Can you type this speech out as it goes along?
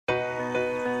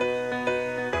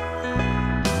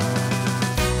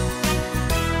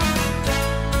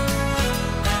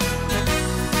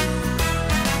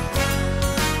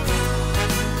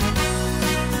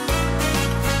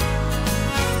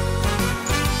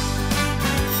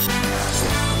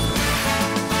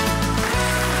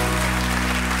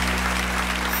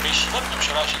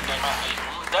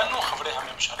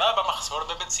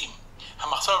מחסור בביצים.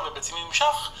 המחסור בביצים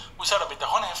נמשך, ושר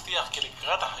הביטחון הבטיח כי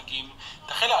לקראת החגים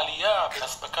תחל העלייה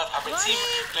באספקת הביצים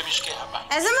למשקי הבית.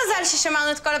 איזה מזל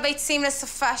ששמרנו את כל הביצים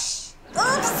לסופש.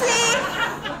 אופסי!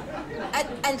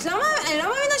 אני לא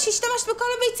מאמינה שהשתמשת בכל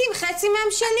הביצים, חצי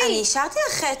מהם שלי. אני השארתי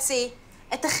לך חצי.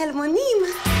 את החלמונים.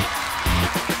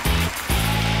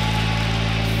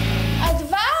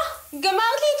 אדווה,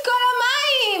 גמרת לי את כל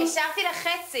המים! השארתי לך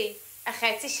חצי.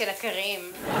 החצי של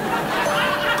הכרים.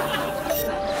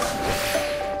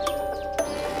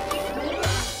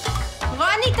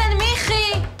 רוני,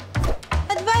 תנמיכי!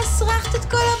 אדווה, הסרחת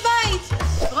את כל הבית.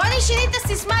 רוני, שינית את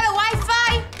הסיסמה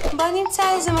לווי-פיי. בוא נמצא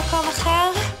איזה מקום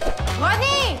אחר.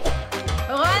 רוני!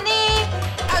 רוני!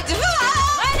 אדווה!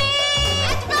 רוני!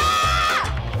 אדווה!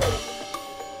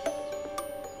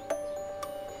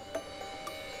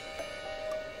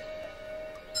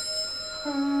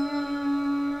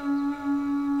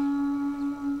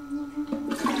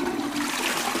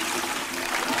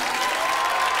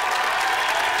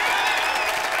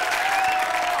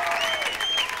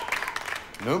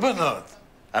 נו בנות,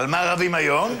 על מה רבים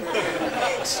היום?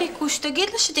 שיקוש, תגיד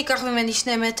לה שתיקח ממני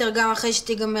 2 מטר גם אחרי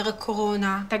שתיגמר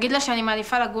הקורונה. תגיד לה שאני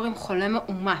מעדיפה לגור עם חולה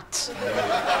מאומת.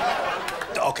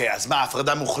 אוקיי, אז מה,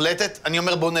 הפרדה מוחלטת? אני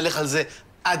אומר בואו נלך על זה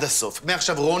עד הסוף.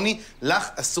 מעכשיו רוני, לך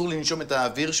אסור לנשום את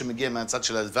האוויר שמגיע מהצד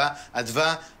של אדווה.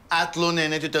 אדווה, את לא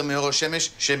נהנית יותר מאור השמש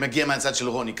שמגיע מהצד של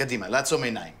רוני. קדימה, לעצום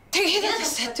עיניים. תגיד, אתה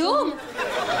סתום?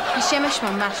 השמש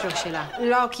ממש לא שלה.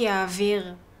 לא, כי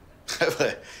האוויר. חבר'ה,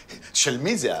 של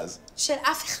מי זה אז? של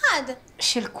אף אחד.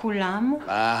 של כולם?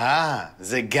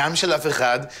 זה גם של אף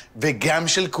אחד וגם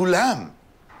של כולם.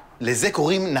 לזה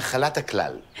קוראים נחלת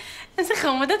הכלל. איזה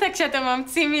חמוד אתה כשאתה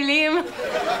ממציא מילים.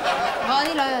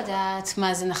 רוני לא יודעת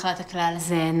מה זה נחלת הכלל,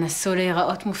 זה נסו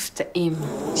להיראות מופתעים.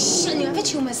 אני אוהבת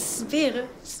שהוא מסביר.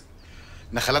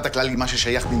 נחלת הכלל היא מה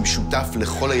ששייך במשותף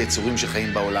לכל היצורים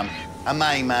שחיים בעולם.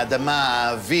 המים, האדמה,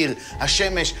 האוויר,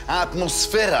 השמש,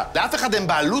 האטמוספירה. לאף אחד אין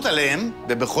בעלות עליהם,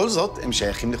 ובכל זאת הם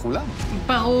שייכים לכולם.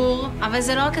 ברור, אבל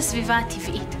זה לא רק הסביבה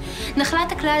הטבעית.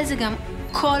 נחלת הכלל זה גם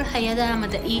כל הידע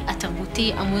המדעי,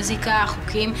 התרבותי, המוזיקה,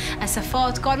 החוקים,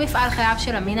 השפות, כל מפעל חייו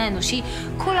של המין האנושי.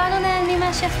 כולנו נהנים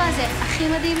מהשפע הזה. הכי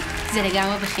מדהים, זה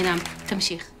לגמרי בחינם.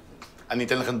 תמשיך. אני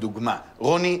אתן לכם דוגמה.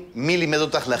 רוני, מי לימד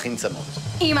אותך להכין צמות?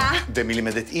 אמא. ומי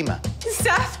לימד את אמא?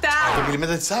 סבתא. ומי לימד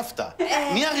את סבתא?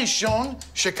 מי הראשון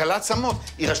שקלע צמות?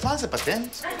 היא רשמה על זה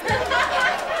פטנט?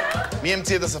 מי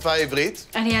המציא את השפה העברית?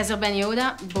 אליעזר בן יהודה,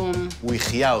 בום. הוא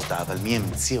החיה אותה, אבל מי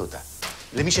המציא אותה?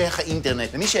 למי שייך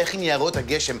האינטרנט? למי שייכים יערות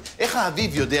הגשם? איך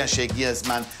האביב יודע שהגיע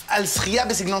הזמן? על שחייה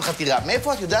בסגנון חתירה.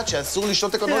 מאיפה את יודעת שאסור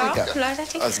לשתות אקונומיקה? לא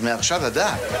ידעתי. אז מעכשיו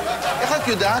לדעת. איך את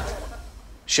יודעת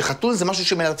שחתול זה משהו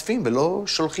שמלטפים ולא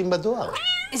שולחים בדואר?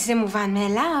 זה מובן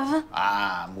מאליו.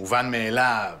 מובן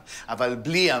מאליו. אבל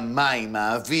בלי המים,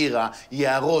 האוויר,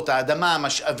 היערות, האדמה,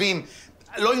 המשאבים,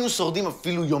 לא היינו שורדים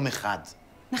אפילו יום אחד.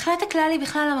 נחלת הכלל היא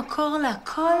בכלל המקור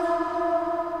להכל.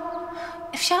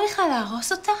 אפשר בכלל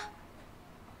להרוס אותה?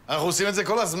 אנחנו עושים את זה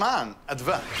כל הזמן.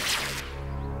 אדווה.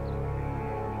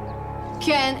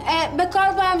 כן, בכל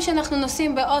פעם שאנחנו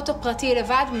נוסעים באוטו פרטי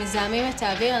לבד ומזהמים את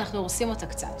האוויר, אנחנו הורסים אותה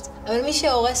קצת. אבל מי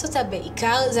שהורס אותה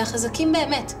בעיקר זה החזקים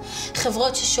באמת.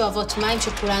 חברות ששואבות מים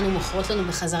שכולנו מוכרות לנו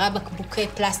בחזרה בקבוקי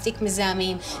פלסטיק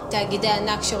מזהמים, תאגידי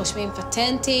ענק שרושמים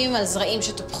פטנטים על זרעים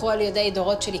שטופחו על ידי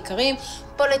דורות של איכרים,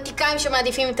 פוליטיקאים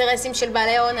שמעדיפים אינטרסים של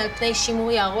בעלי הון על פני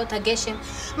שימור יערות הגשם,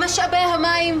 משאבי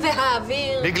המים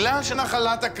והאוויר. בגלל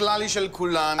שנחלת הכלל היא של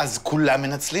כולם, אז כולם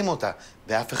מנצלים אותה,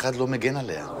 ואף אחד לא מגן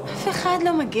עליה. אף אחד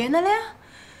לא מגן עליה?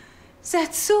 זה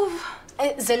עצוב.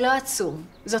 זה לא עצוב,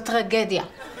 זו טרגדיה.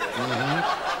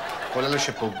 כל אלה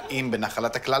שפוגעים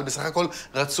בנחלת הכלל בסך הכל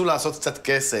רצו לעשות קצת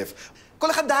כסף.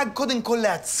 כל אחד דאג קודם כל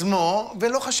לעצמו,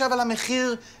 ולא חשב על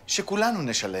המחיר שכולנו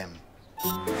נשלם.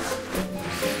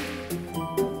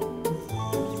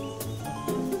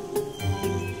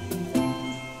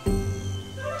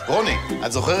 רוני,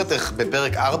 את זוכרת איך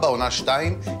בפרק 4, עונה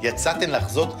 2, יצאתן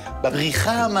לחזות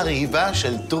בבריחה המרהיבה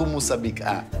של תורמוס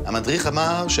הבקעה. המדריך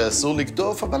אמר שאסור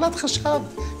לקטוף, אבל את חשבת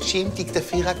שאם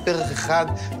תקטפי רק פרק אחד,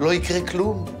 לא יקרה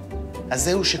כלום. אז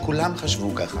זהו שכולם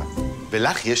חשבו ככה.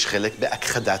 ולך יש חלק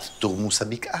בהכחדת תורמוס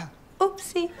הבקעה.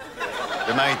 אופסי.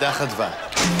 ומה איתך, אדווה?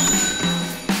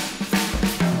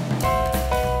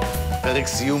 פרק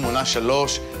סיום, עונה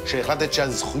 3, שהחלטת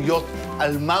שהזכויות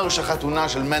על מרש החתונה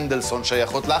של מנדלסון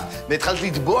שייכות לך, והתחלת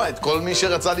לתבוע את כל מי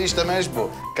שרצה להשתמש בו.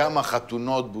 כמה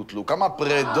חתונות בוטלו, כמה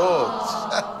פרדות.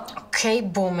 אוקיי,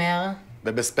 בומר.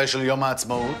 ובספיישל יום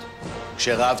העצמאות?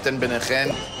 כשרבתן ביניכן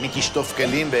מי תשטוף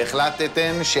כלים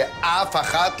והחלטתן שאף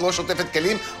אחת לא שוטפת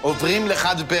כלים, עוברים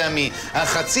לחד פעמי.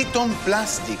 החצי טון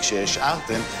פלסטיק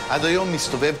שהשארתן עד היום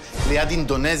מסתובב ליד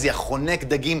אינדונזיה, חונק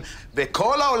דגים,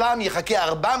 וכל העולם יחכה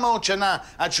 400 שנה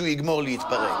עד שהוא יגמור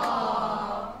להתפרק.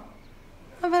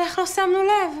 אבל איך לא שמנו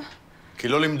לב? כי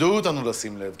לא לימדו אותנו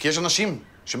לשים לב, כי יש אנשים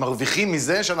שמרוויחים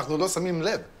מזה שאנחנו לא שמים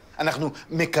לב. אנחנו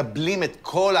מקבלים את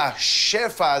כל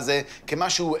השפע הזה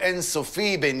כמשהו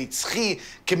אינסופי ונצחי,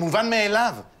 כמובן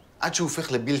מאליו. עד שהוא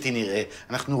הופך לבלתי נראה,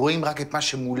 אנחנו רואים רק את מה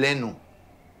שמולנו,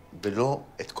 ולא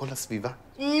את כל הסביבה.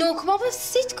 נו, כמו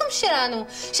בסיטקום שלנו,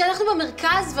 שאנחנו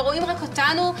במרכז ורואים רק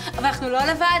אותנו, אבל אנחנו לא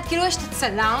לבד. כאילו יש את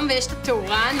הצלם, ויש את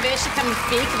התאורן, ויש את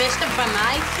המפיק, ויש את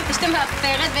הבמאי, ויש את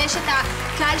המאפרת, ויש את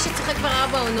הקהל שצוחק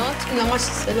ב4 עונות, למרות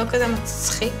שזה לא כזה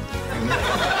מצחיק.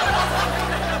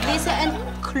 בלי זה אין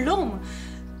כלום.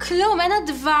 כלום, אין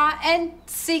אדווה, אין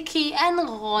ציקי, אין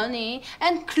רוני,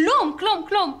 אין כלום, כלום,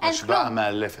 כלום, אין כלום. השוואה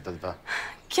מאלפת, אדווה.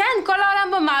 כן, כל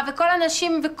העולם במה, וכל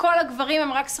הנשים וכל הגברים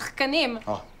הם רק שחקנים.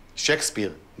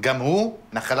 שייקספיר, גם הוא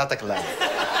נחלת הכלל.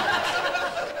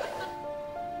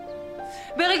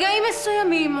 ברגעים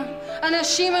מסוימים,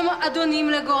 אנשים הם אדונים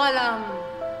לגורלם.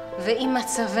 ואם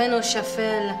מצבנו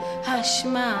שפל,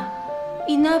 האשמה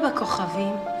אינה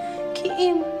בכוכבים, כי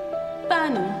אם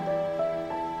בנו,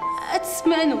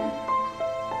 עצמנו.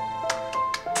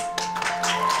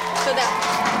 תודה.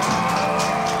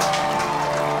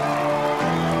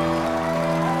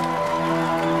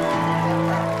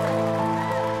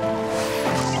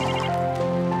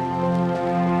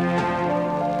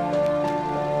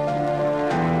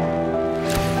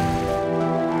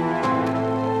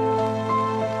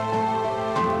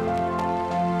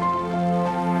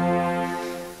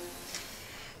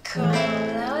 כל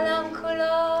העולם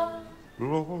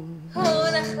כולו הוא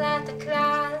נחלת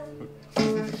הכלל.